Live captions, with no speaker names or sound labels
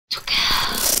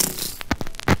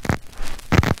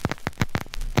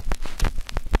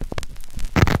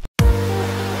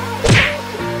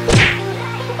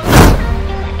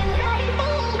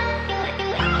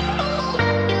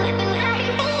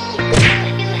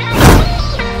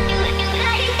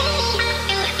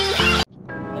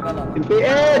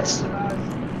PH!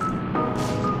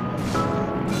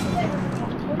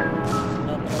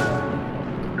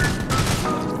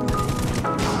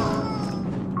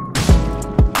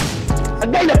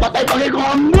 Agay, napatay pa kayo kong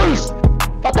ambulance!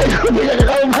 Patay ko nila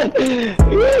nakauman!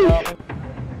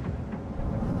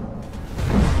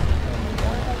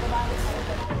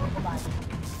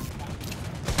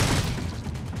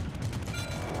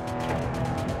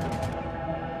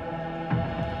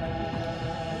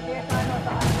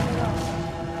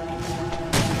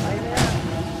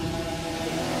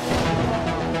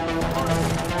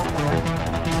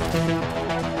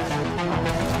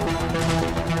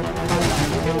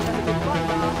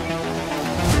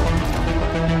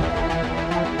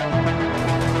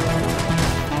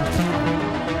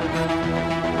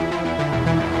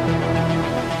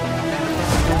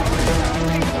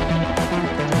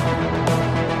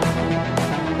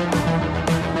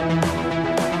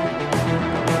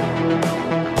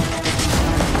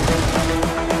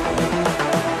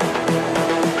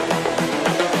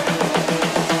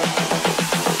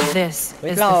 This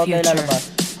is the future.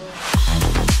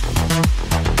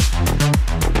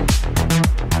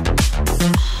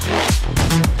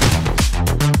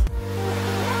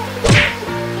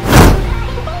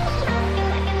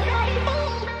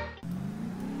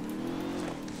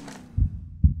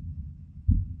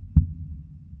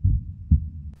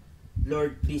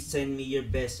 Lord, please send me your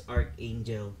best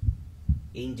archangel,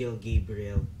 Angel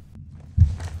Gabriel.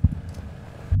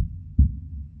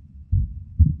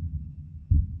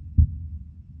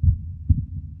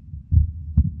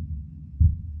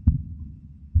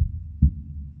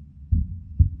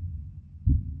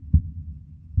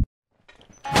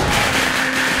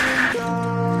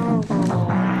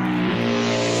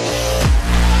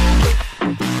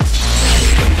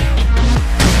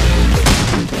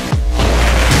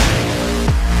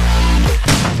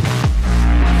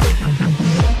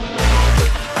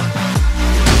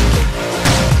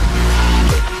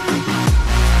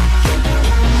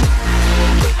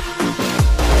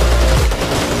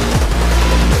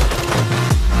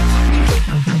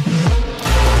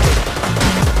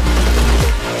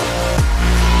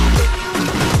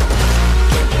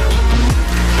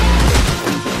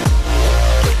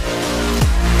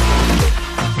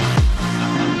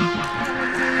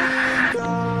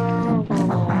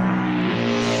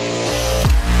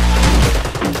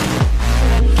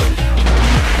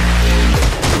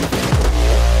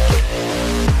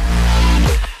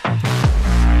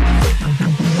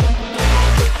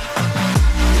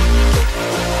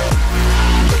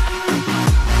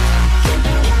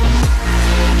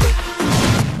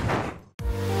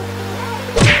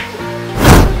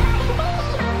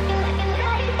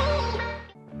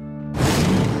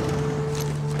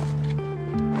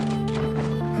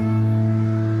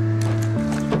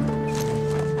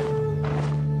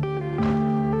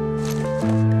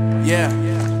 Yeah.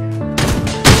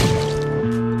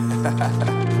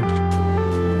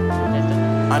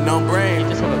 Unknown brain.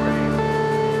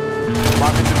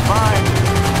 Market defined.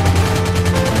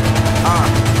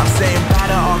 I'm saying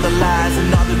bye to all the lies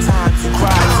and all the times you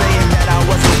cried, saying that I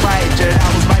wasn't right, yet I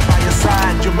was right by your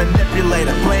side. You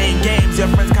manipulator, playing games, your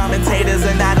friends commentators,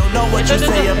 and I don't know what you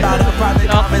say about our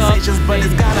private conversations, but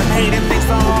it's got them hating things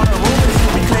to all the rumors.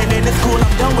 We claiming it's cool,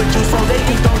 I'm done with you, so they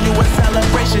can throw you a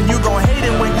celebration. You gon' hate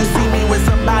it when you see me with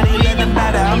somebody living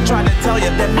better. I'm trying to tell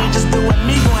you that me just doing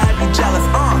me gon' have you jealous.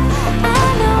 I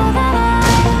know that I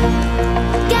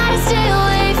gotta stay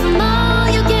away from all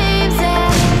your games, yeah.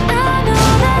 I know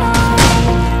that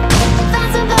I'll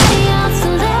find somebody else to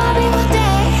love me one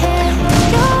day, yeah.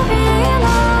 You'll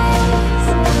realize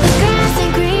the grass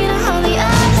ain't greener on the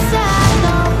other side,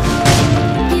 no.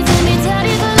 You did me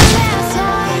dirty for the last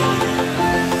time,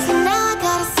 so now I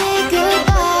gotta say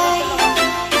goodbye.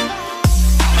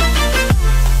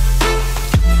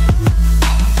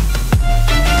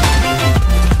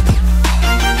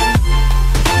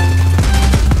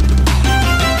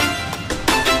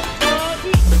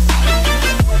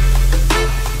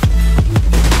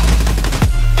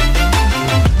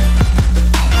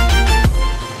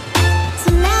 So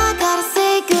now I gotta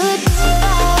say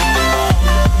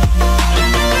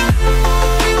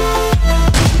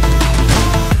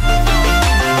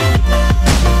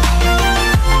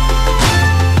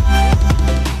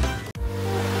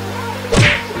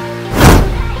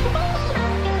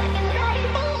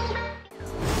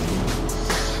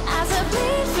as I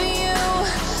bleed for you,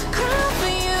 cry for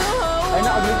you. Ay,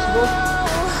 naka-glitch bro.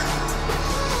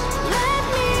 Let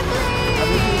me bleed.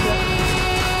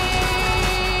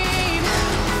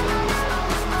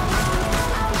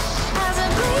 As I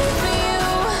bleed for you,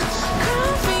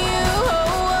 cry for you.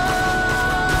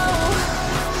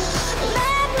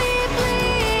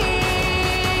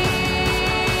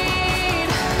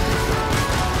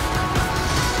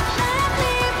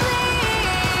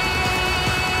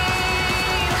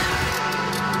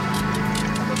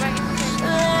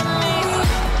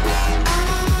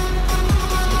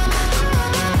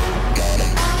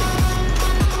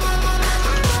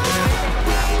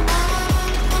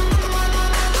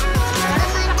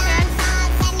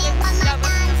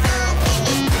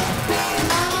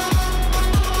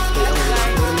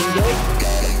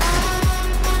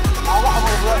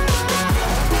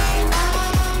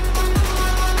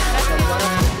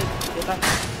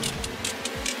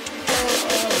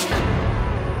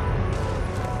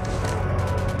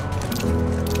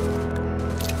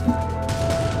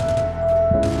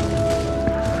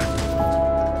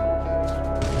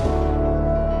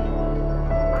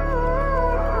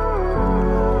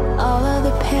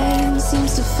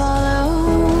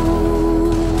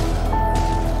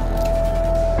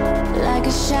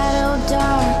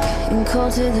 and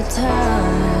cold to the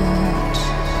touch.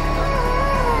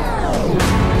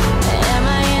 Am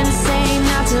I insane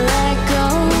not to let go?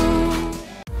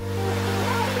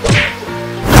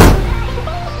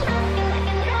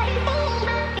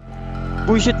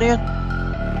 Bullshit na yan.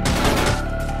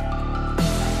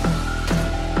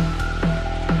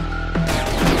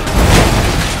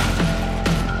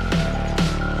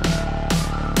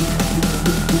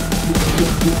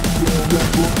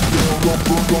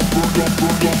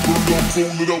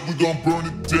 Fold it up, we gon' burn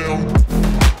it down.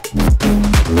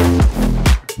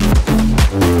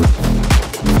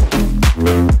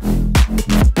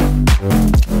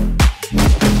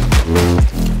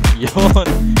 Yun.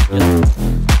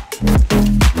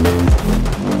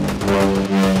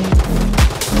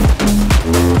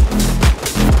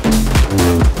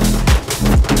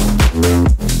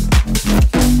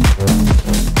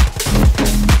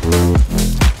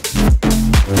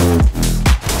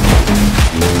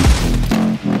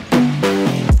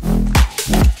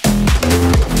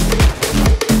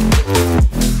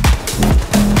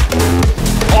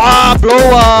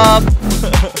 Blow up!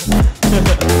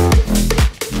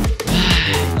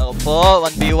 Ako po,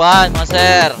 1v1 mga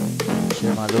sir.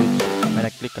 Share mga loads. May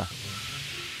nag-click ah.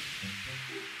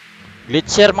 Glitch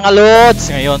share mga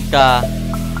loads. Ngayon ka.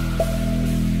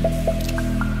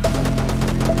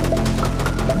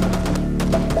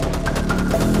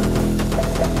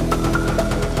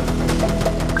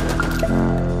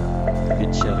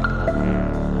 Glitch share ka.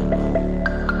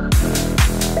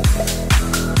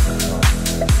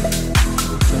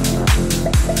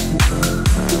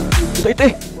 Ito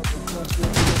eh.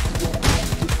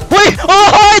 Uy!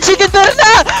 Oh! Chicken dinner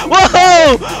na!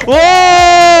 Wow!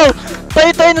 Wow!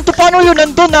 Tay-tay nito. Paano yun?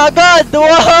 Nandun na agad!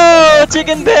 Wow!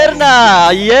 Chicken dinner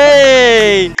na!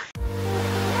 Yay!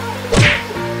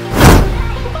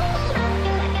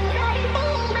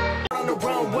 On the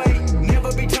runway,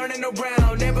 never be turning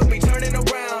around, never be turning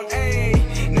around, ayy.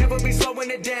 Never be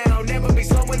slowing it down, never be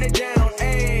slowing it down,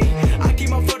 ayy. I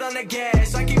keep my foot on the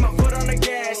gas, I keep my foot on the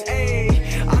gas, ayy.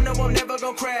 I know I'm never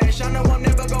gonna crash, I know I'm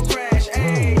never gonna crash,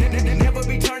 ayy. Never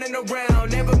be turning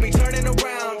around, never be turning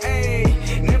around, ayy.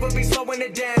 Never be slowing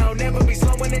it down, never be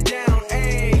slowing it down,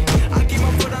 ayy. I keep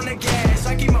my foot on the gas,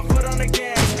 I keep my foot on the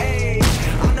gas, ayy.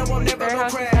 I know I'm never gonna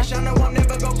crash, I know I'm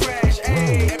never gonna crash,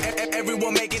 ayy.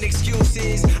 Everyone making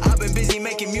excuses, I've been busy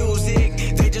making music.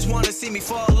 They just wanna see me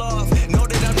fall off, know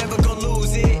that I'm never gonna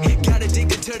lose it. Got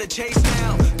addicted to the chase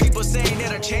now, people saying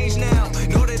that I changed now.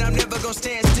 Know that I'm never gonna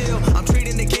stand still, I'm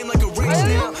treating the game like a race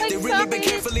now. They really been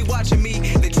carefully watching me,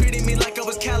 they treated me like I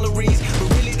was calories, but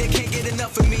really they can't get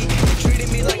enough of me. They treated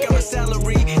me like I'm a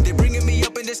salary, they bringing me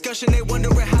up in discussion, they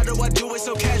wondering how do I do it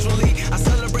so casually. I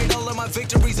celebrate all of my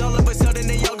victories, all of a sudden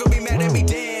they all gonna be mad at me.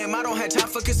 Damn, I don't have time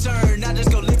for concern, I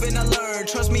just go live and I learn.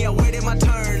 Trust me, I waited my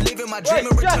turn, living my dream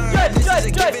in return. This is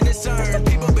a given concern,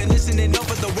 people been listening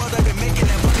over the world, I've been making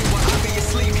that money while I be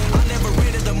asleep. I never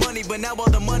ran to the money, but now all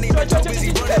the money been too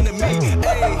busy running to me.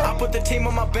 Hey, I put the team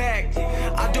on my back,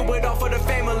 I do it all for the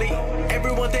family.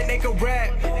 Everyone think they can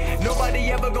rap,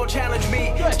 nobody ever gon' challenge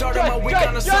me. Started my week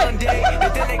on a Sunday,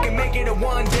 but then they can make it a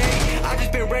one day. I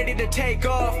just been ready to take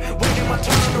off, waiting my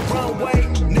turn on the runway.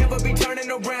 Never be turning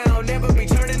around, never be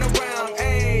turning around,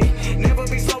 ayy. Never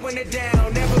be slowing it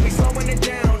down, never be slowing it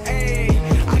down, ayy.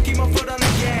 I keep my foot on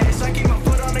the gas, I keep my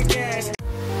foot on the gas.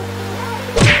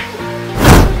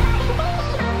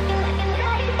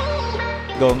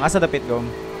 Gong, asa dapit gong?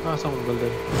 Asa mo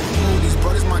golden? These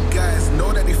brothers my guys,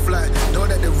 know that they fly, know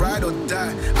that they ride or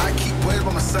die. I keep boys by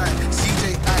my side,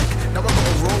 CJ Ike, now I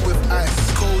gotta roll with ice.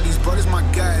 Cold, these brothers my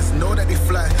guys, know that they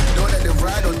fly, know that they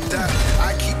ride or die.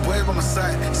 I keep boys by my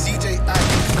side, CJ Ike,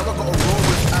 now I gotta roll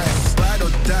with ice. Ride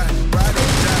or die, ride or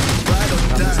die, ride or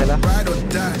die, ride or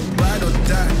die, ride or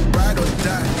die, ride or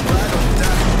die, ride or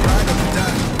die, ride or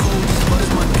die. Cold, these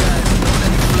brothers my guys, know that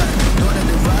they fly, know that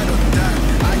they ride or die.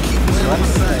 I keep boys by my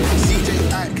side, CJ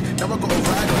Ike, now I gotta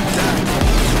ride or die.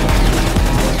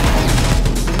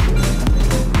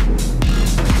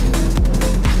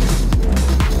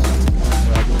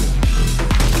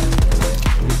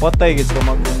 Potay gits ko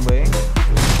mag-bombay.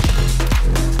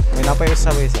 May napay sa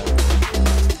isa.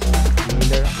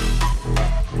 Miller.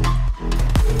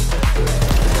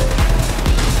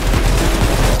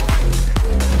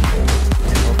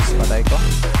 Oops, patay ko.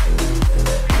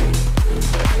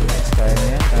 Kaya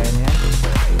niya, kaya niya.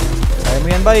 Kaya mo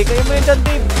yan, bay. Kaya mo yan dyan,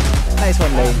 Dave. Nice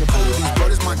one, Lane. These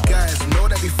brothers my guys, know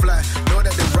that they fly, know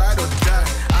that they ride or die.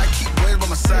 I keep boys by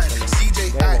my side,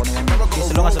 CJ Ike, never go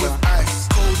roll with ice.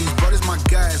 Cold, these brothers my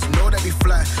guys, know that they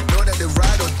fly, know that they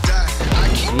ride or die.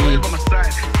 I keep boys by my side,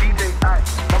 CJ Ike,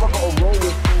 never go roll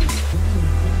with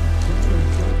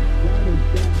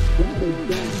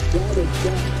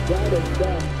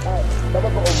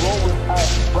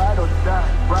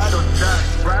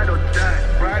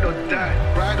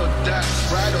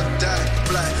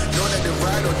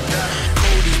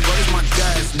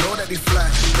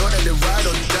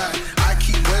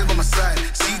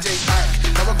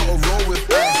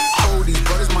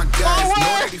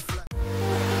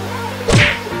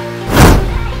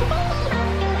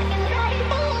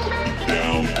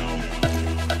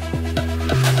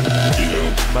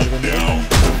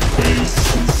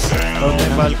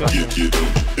mahal ko.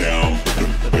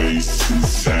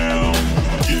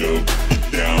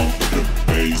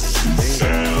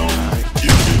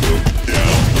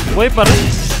 Buhay pa rin.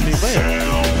 Di ba eh?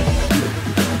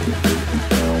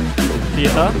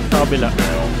 Kita? Sa kabila.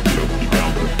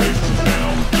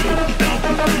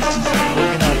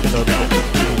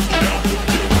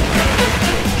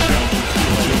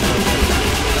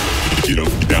 Get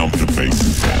up, down, put the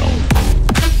faces down.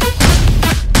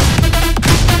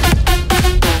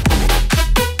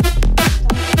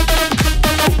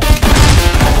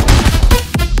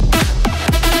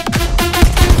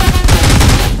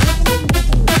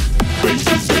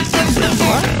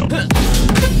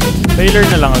 Failure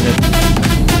na lang agad.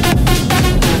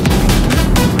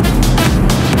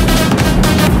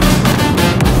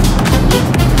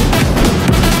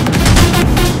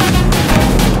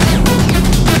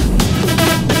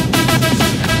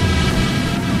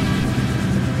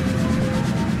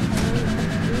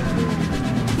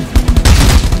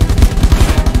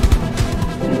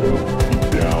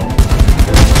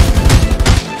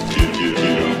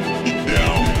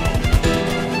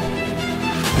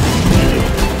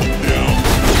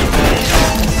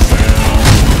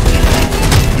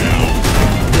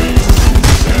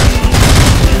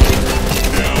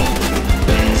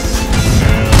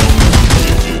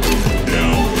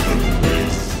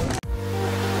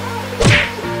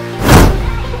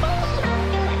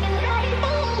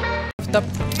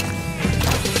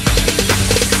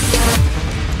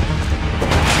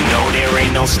 No, there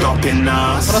ain't no stopping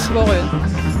us.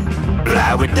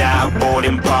 Fly without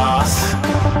boarding pass.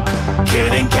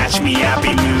 Couldn't catch me, I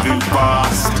be moving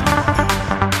fast.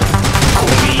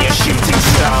 Call me a shooting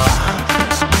star.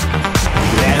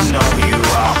 Let 'em know who you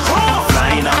are.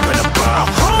 Flying up in a bar.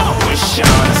 Wish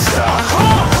on a star.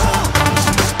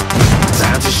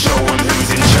 Time to show 'em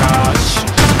who's in charge.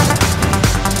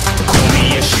 Call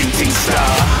me a shooting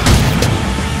star.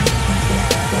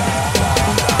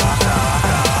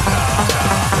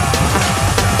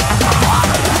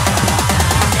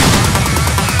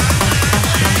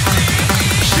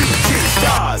 Shooting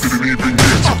stars. Didn't even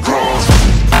get to cross.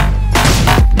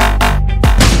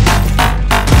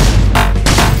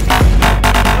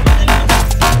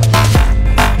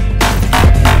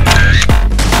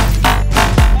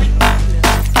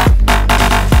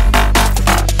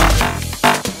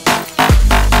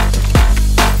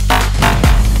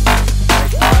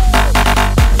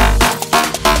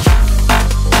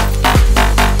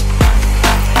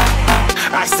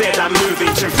 I said I'm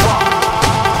moving too far.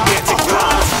 Get to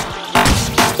glass.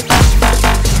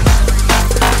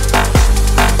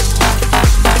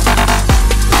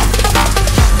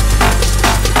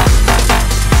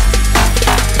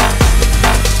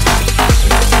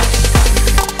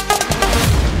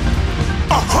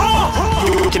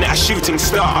 Looking at a shooting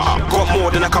star. Got more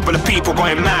than a couple of people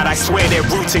going mad. I swear they're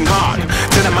rooting hard.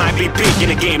 Tell them I might be big in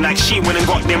the game, like she went and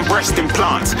got them breast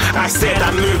implants. I said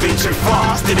I'm moving too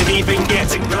fast. Didn't even get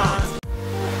to glance.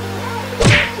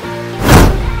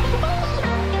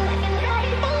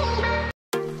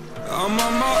 I'm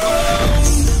on my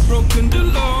own, broken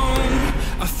alone.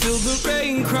 I feel the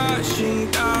rain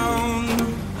crashing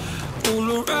down all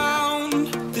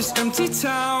around this empty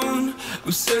town.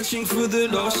 I'm searching for the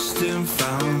lost and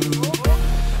found,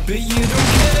 but you don't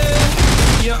care,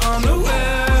 you're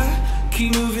unaware.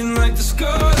 Keep moving like the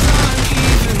scars aren't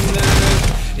even there.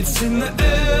 It's in the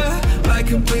air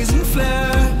like a blazing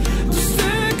flare. Just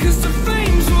stare 'cause the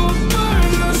flames will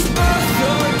burn us. I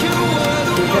thought you were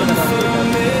the one for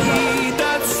me.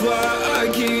 That's why I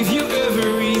gave you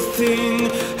everything.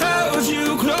 Held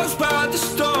you close by the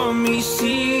stormy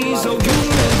seas. Oh, you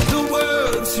meant the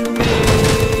world to me.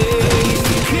 Used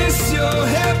to kiss your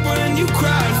head when you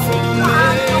cried for me.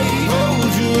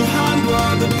 Hold your hand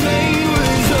while the pain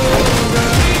was over.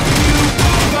 You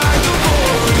walk by the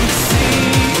roaring sea.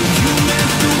 You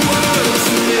meant the world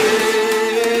to me.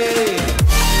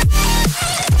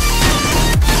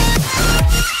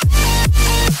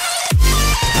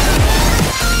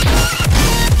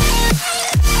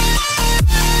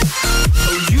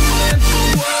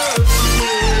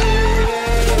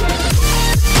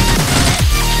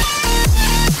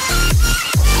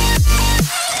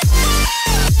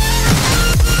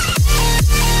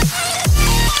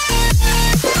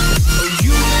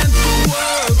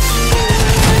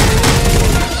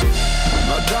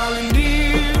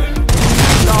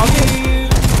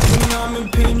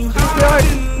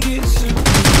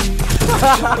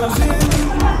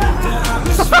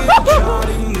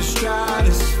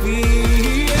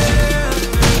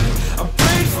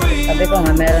 Sabi ko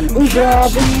nga meron. Uy,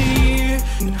 grabe!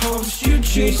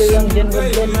 Dito yung dyan ko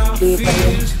dyan. Dito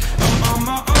yung...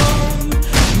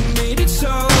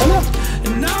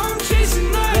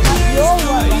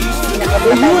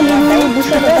 Ayun,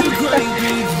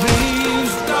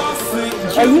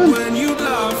 ayun. When you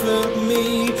laugh at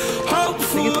me,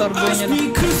 hopeful as me,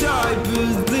 'cause I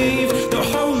believe the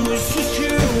home was just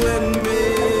you and me.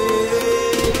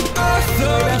 I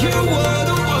thought you were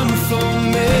the one for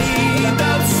me.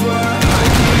 That's why I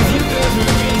gave you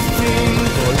everything.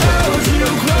 Held you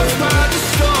close by the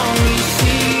stormy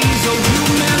seas. Oh, you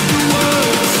meant the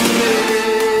world to me.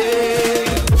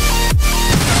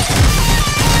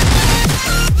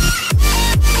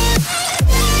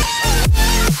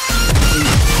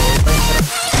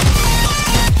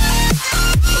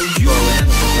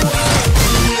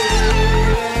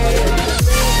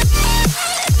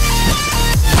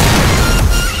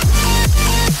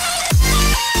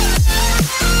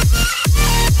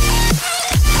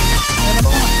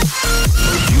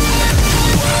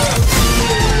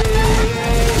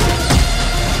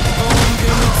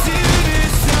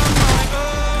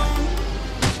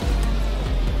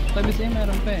 Sabi sa'yo,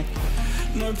 meron pa eh.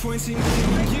 No pointing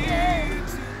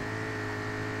fingers.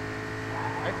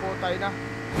 Ay, putay na.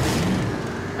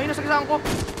 Ay, nasagasaan ko.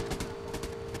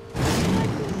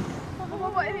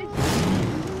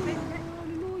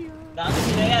 Dami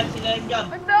sila yan dyan.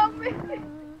 Ang dami.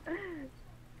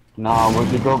 Nakabot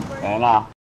si Gob. Ayan na.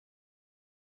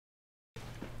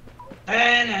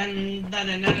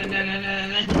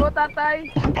 Go, tatay.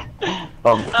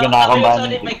 Pag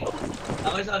kinakabahan.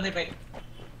 Ako yung sound effect.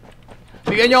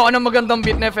 Bigyan nyo ako ng magandang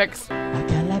beat na effects.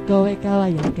 Akala ko ikaw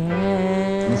ay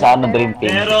okay. Yung sa ano, Dream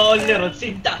Team. Pero laro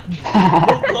sinta.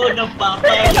 Buko ng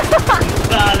papay.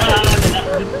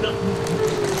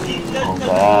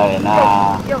 Okay, na.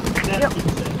 Yo.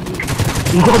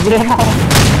 Gob rin ako.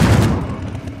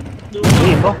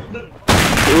 Uy, ito.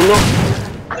 Ulo.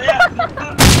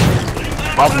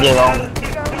 What di lang?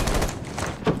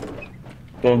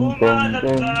 Ten.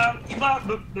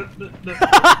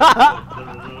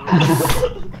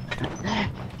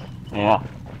 Yeah.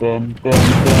 Ten.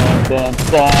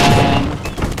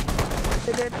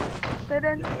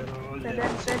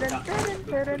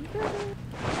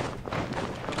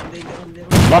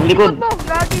 Lab likod. Mo,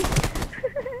 gagi.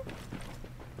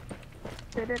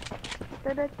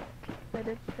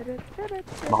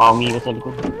 Baka umiwas sa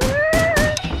likod.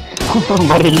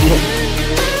 Baril yun.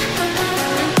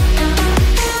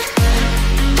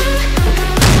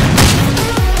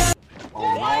 Oh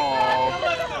no.